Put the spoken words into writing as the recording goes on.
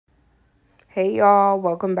Hey y'all,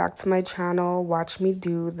 welcome back to my channel. Watch me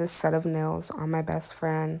do this set of nails on my best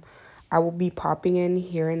friend. I will be popping in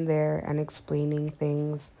here and there and explaining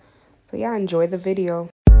things. So yeah, enjoy the video.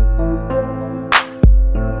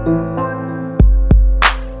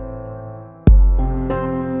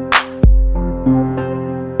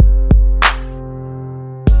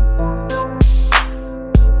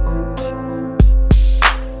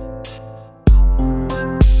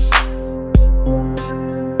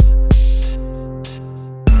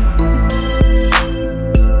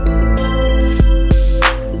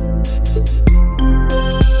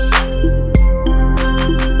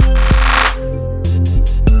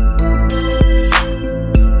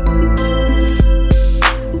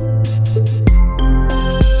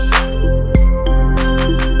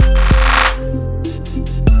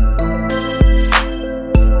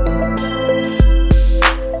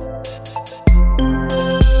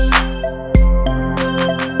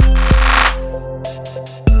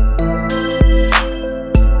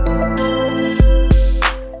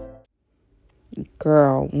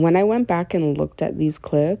 Girl, when I went back and looked at these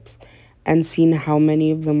clips and seen how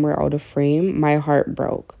many of them were out of frame, my heart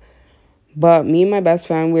broke. But me and my best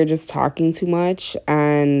friend, we were just talking too much,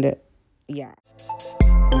 and yeah.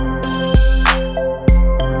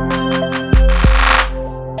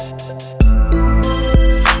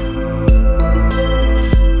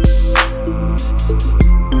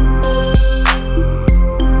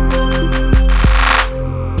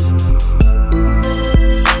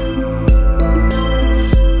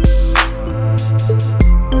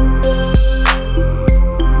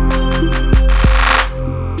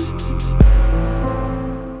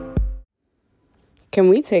 Can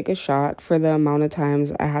we take a shot for the amount of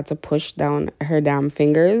times I had to push down her damn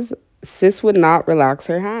fingers? Sis would not relax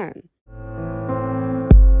her hand.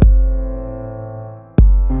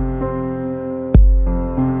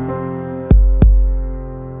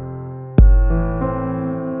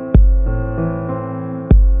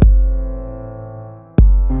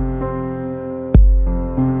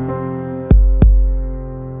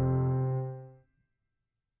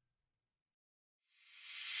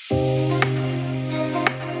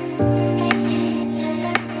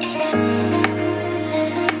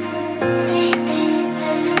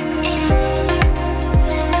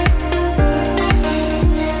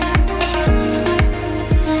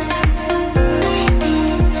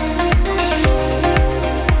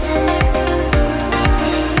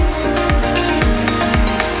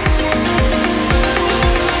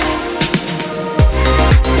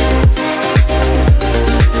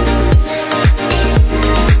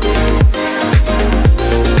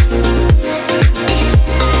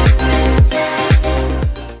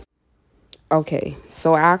 Okay,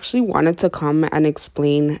 so I actually wanted to come and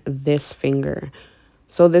explain this finger.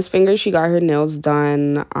 So this finger, she got her nails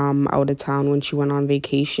done out of town when she went on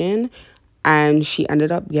vacation, and she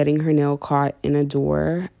ended up getting her nail caught in a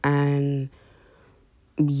door, and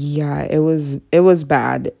yeah, it was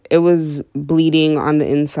bad. It was bleeding on the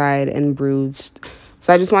inside and bruised.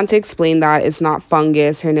 So I just want to explain that it's not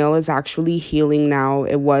fungus. Her nail is actually healing now.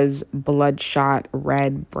 It was bloodshot,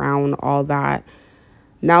 red, brown, all that.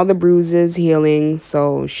 Now the bruise is healing,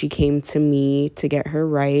 so she came to me to get her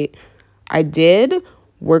right. I did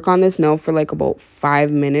work on this nail for like about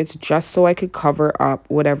 5 minutes just so I could cover up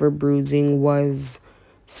whatever bruising was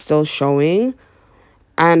still showing.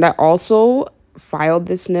 And I also filed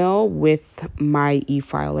this nail with my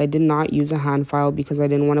e-file. I did not use a hand file because I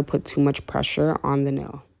didn't want to put too much pressure on the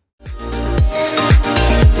nail.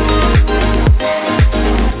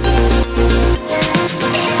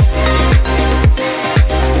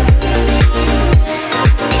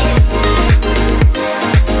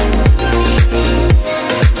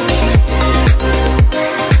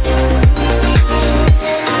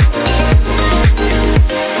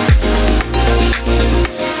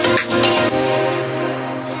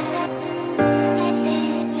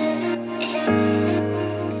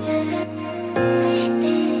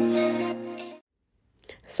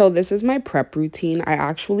 So this is my prep routine. I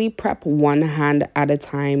actually prep one hand at a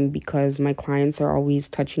time because my clients are always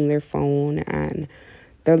touching their phone and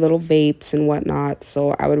their little vapes and whatnot.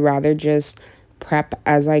 So I would rather just prep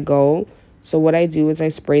as I go. So what I do is I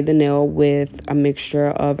spray the nail with a mixture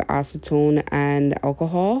of acetone and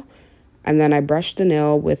alcohol. And then I brush the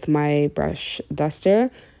nail with my brush duster.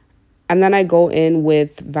 And then I go in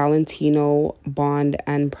with Valentino Bond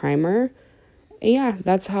and primer. And yeah,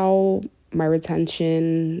 that's how my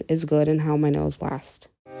retention is good and how my nails last.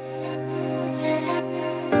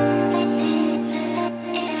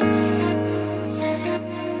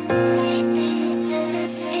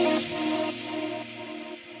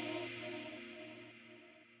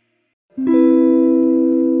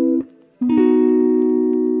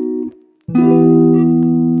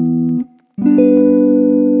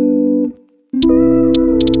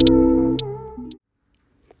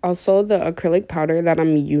 Also, the acrylic powder that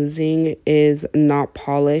I'm using is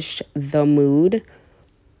Notpolish The Mood.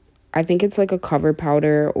 I think it's like a cover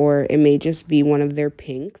powder, or it may just be one of their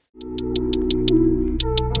pinks.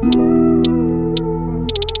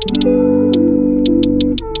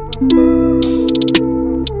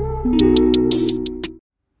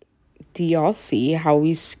 Do y'all see how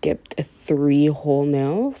we skipped 3 whole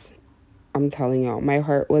nails? I'm telling y'all, my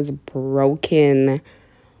heart was broken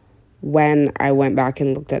when I went back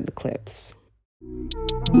and looked at the clips.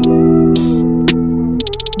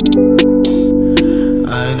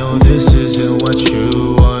 I know this isn't what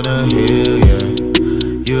you wanna hear, yeah.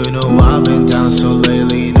 You know I've been down so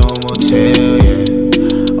lately, no motel,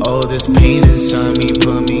 yeah. All this pain inside me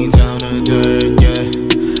put me down to dirt, yeah.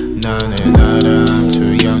 Nada, I'm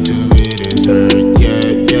too young to be this hurt,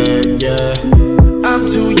 yeah. I'm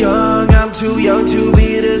too young to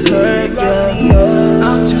be this hurt, yeah.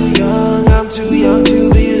 I'm too young to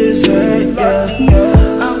be this hurt,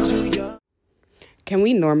 yeah. I'm too young. Can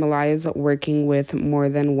we normalize working with more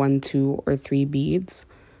than 1, 2, or 3 beads?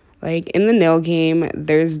 Like, in the nail game,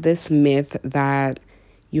 there's this myth that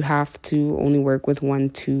you have to only work with 1,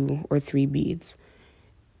 2, or 3 beads.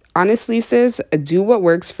 Honestly, sis, do what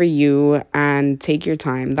works for you and take your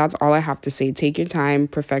time. That's all I have to say. Take your time,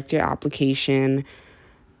 perfect your application.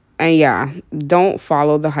 And yeah, don't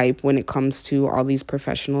follow the hype when it comes to all these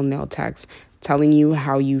professional nail techs telling you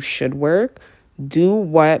how you should work. Do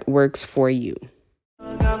what works for you.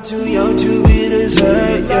 I'm too young to be this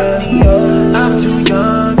hurt, yeah. I'm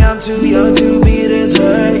too young to be this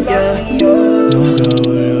hurt, yeah. 너가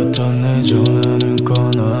울렸던 내 전화는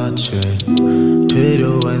꺼놨지.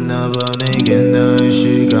 필요했나 봐 내게 나의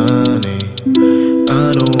시간이.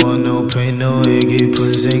 I don't want no pain 너의 깊은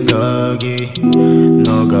생각이.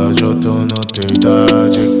 너가 줬던 옷들 다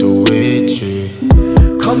아직도 있지.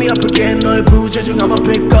 Call me up again 너의 부재중 I'ma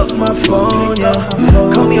pick up my phone, yeah.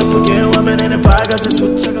 Call me up again 화면에는 빨간색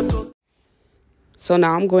숫자가 또. So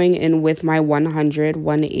now I'm going in with my 100,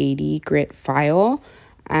 180 grit file.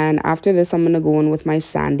 And after this, I'm going to go in with my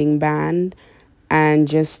sanding band and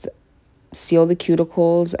just seal the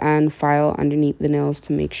cuticles and file underneath the nails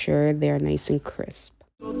to make sure they're nice and crisp.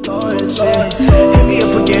 Hit me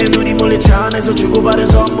up again 우리 몰래 차 안에서 주고받은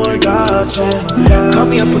선물 같이. Call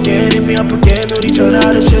me up again, hit me up again 우리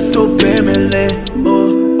전화하듯이 또 비밀리.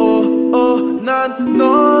 난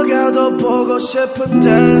너가 더 보고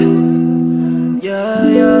싶은데.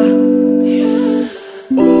 Yeah.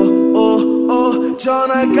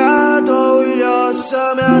 전화가 더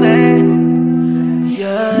울렸으면 해.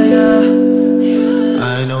 Yeah.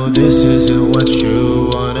 I know this isn't what you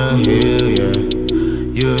wanna hear, yeah.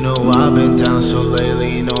 You know I've been down so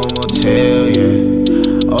lately, no motel,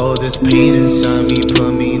 yeah. All this pain inside me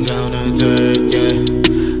put me down to dirt, yeah.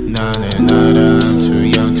 Nada, I'm too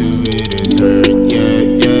young to be this hurt,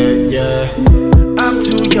 yeah. I'm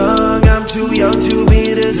too young to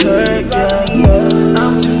be this hurt, yeah.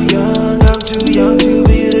 I'm too young to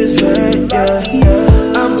be this hurt, yeah.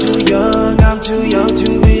 I'm too young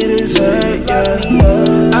to be this hurt, yeah.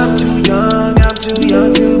 I'm too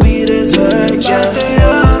young to be this hurt, yeah.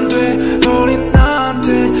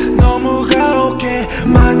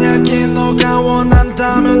 만약에 너가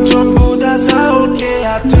원한다면 전부 다 사올게.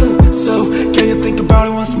 I do so. Can you think about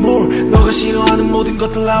it once more? 너가 싫어하는 모든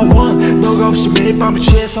것들 I want. 너가 없이 매일 밤을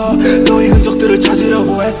취해서 너의 흔적들을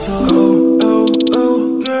찾으려고 했어. Oh,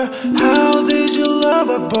 girl, how did you love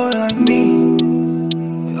a boy like me?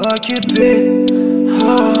 Like you did.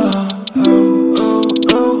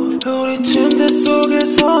 우리 침대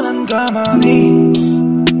속에서 난 가만히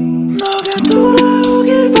너가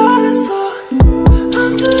돌아오길 바랬어.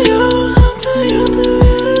 I'm too young to be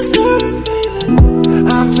this hurt, baby.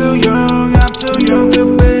 I'm too young to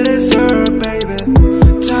be this hurt, baby.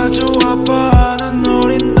 자주 와봐하는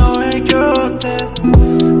우린 너의 곁에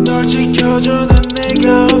널 지켜주는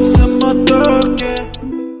내가 없으면 어떡해.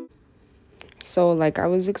 So like I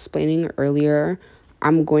was explaining earlier,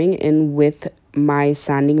 I'm going in with my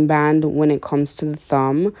sanding band when it comes to the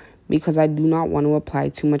thumb because I do not want to apply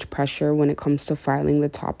too much pressure when it comes to filing the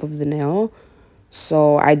top of the nail.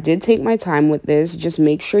 So I did take my time with this. Just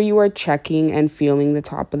make sure you are checking and feeling the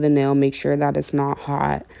top of the nail. Make sure that it's not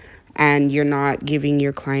hot and you're not giving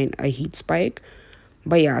your client a heat spike.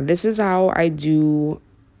 But yeah, this is how I do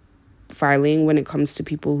filing when it comes to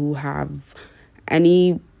people who have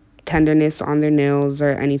any tenderness on their nails or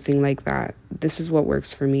anything like that. This is what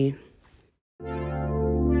works for me.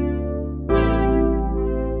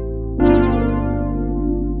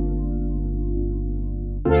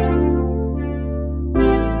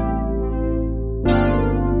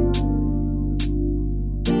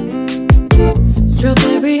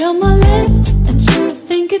 Strawberry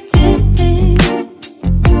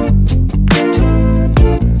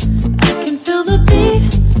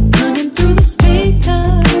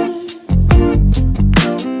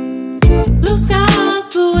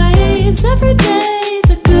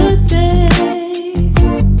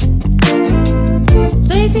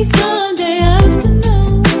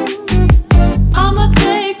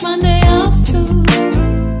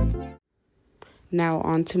Now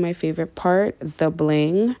on to my favorite part, the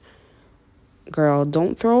bling. Girl,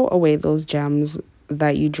 don't throw away those gems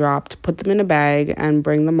that you dropped. Put them in a bag and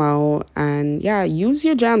bring them out. And yeah, use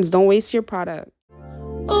your gems. Don't waste your product.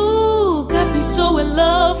 Ooh, got me so in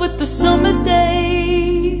love with the summer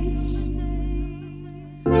days.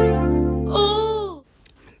 Ooh.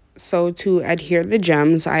 So to adhere the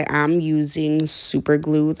gems, I am using super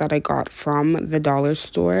glue that I got from the dollar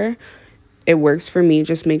store. It works for me.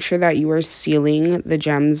 Just make sure that you are sealing the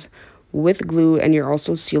gems with glue and you're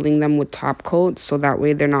also sealing them with top coat so that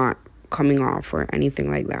way they're not coming off or anything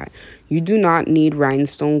like that. You do not need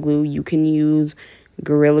rhinestone glue. You can use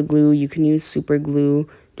Gorilla Glue. You can use super glue.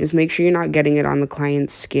 Just make sure you're not getting it on the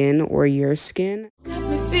client's skin or your skin. Got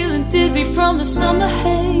me feeling dizzy from the summer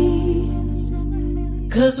haze,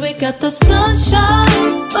 'cause we got the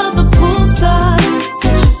sunshine by the poolside.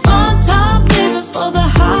 Such a fun time living for the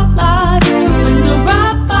hot life. Bring the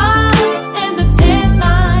right vibes and the tan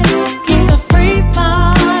lines. Keep a free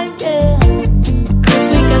mind, yeah. 'Cause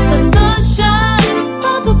we got the sunshine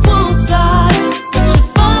by the poolside. Such a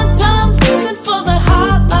fun time living for the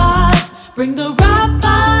hot life. Bring the right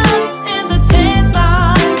vibes and the tan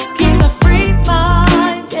lines. Keep a free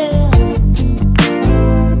mind, yeah.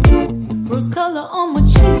 Rose color on my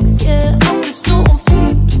cheeks, yeah. I feel so on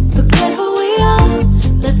feet. Forget who we are.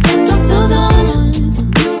 Let's dance until dawn.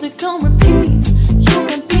 Music on repeat. You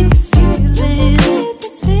can beat this feeling.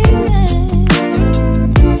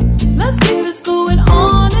 Let's keep this going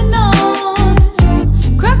on and on.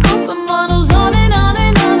 Crack open models on and on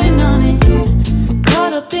and on and on and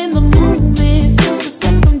caught up in the moment. Feels just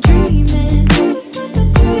like I'm dreaming. Just like I'm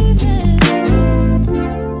dreaming.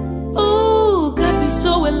 Ooh, got me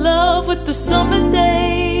so in love with the summer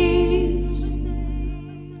days.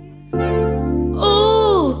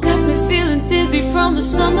 Ooh, got me feeling dizzy from the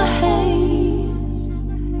summer haze.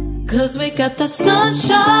 'Cause we got the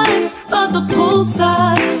sunshine by the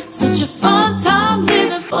poolside. Such a fun time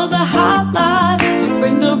living for the hot life.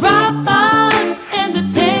 Bring the right vibes and the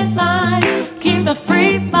tan lines. Keep the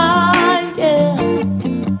free mind, yeah.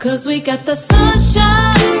 'Cause we got the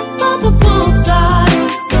sunshine by the poolside.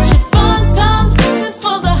 Such a fun time living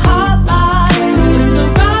for the hot life. Bring the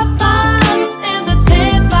right vibes and the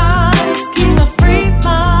tan lines. Keep the free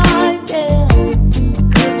mind, yeah.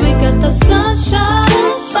 'Cause we got the sunshine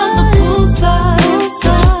by the poolside.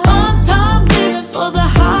 Such a fun time living for the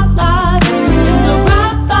hot life. Bring the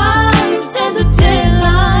right vibes and the tan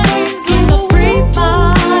lines. Keep the free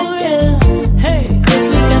mind, yeah. Hey, 'cause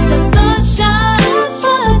we got the sunshine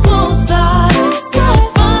by the poolside. Such a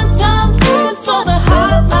fun time living for the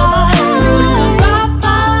hot life. Bring the right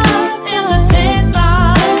vibes and the tan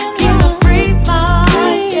lines. Keep the free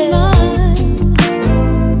mind, yeah.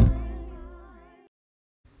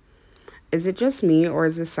 Is it just me or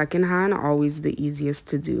is the second hand always the easiest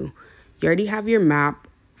to do? You already have your map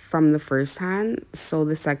from the first hand, so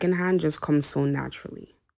the second hand just comes so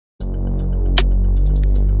naturally.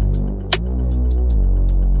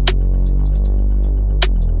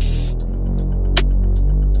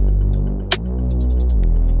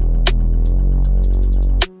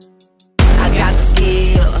 I got the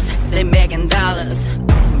skills, they making dollars.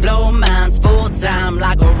 Blow minds full time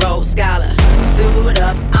like a Rhodes Scholar. Suit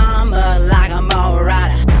up, armor like I'm all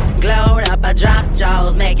rider. Glowed up, I drop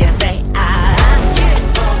jaws, make it say ah. Yeah,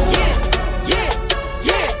 oh yeah, yeah,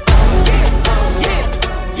 yeah, yeah, oh yeah,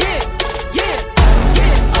 yeah, yeah,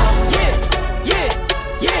 yeah, oh yeah, yeah,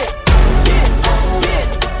 yeah, yeah, oh yeah.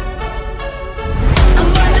 I'm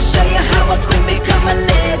gonna show you how a queen become a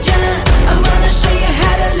legend. I'm gonna show you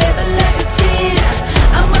how to live a life to 10.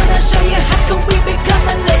 I'm gonna show you how can we become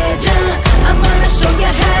a legend. I'm gonna show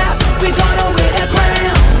you how we gonna win the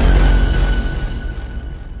crown.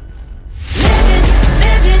 Legend,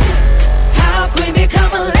 legend, how can we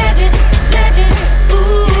become a legend? Legend,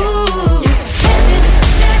 ooh. Legend,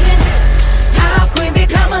 legend, how can we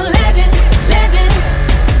become a legend? Legend,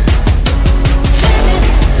 legend,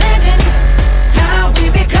 legend, how we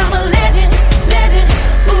become a legend? Legend,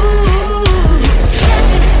 ooh.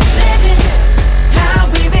 Legend, legend, how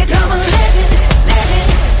we become a legend? Legend,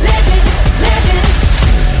 legend, legend.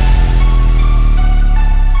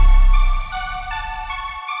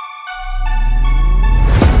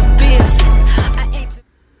 This, I ain't.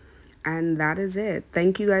 And that is it.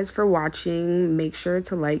 Thank you guys for watching. Make sure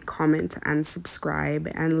to like, comment, and subscribe,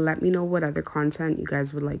 and let me know what other content you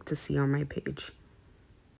guys would like to see on my page.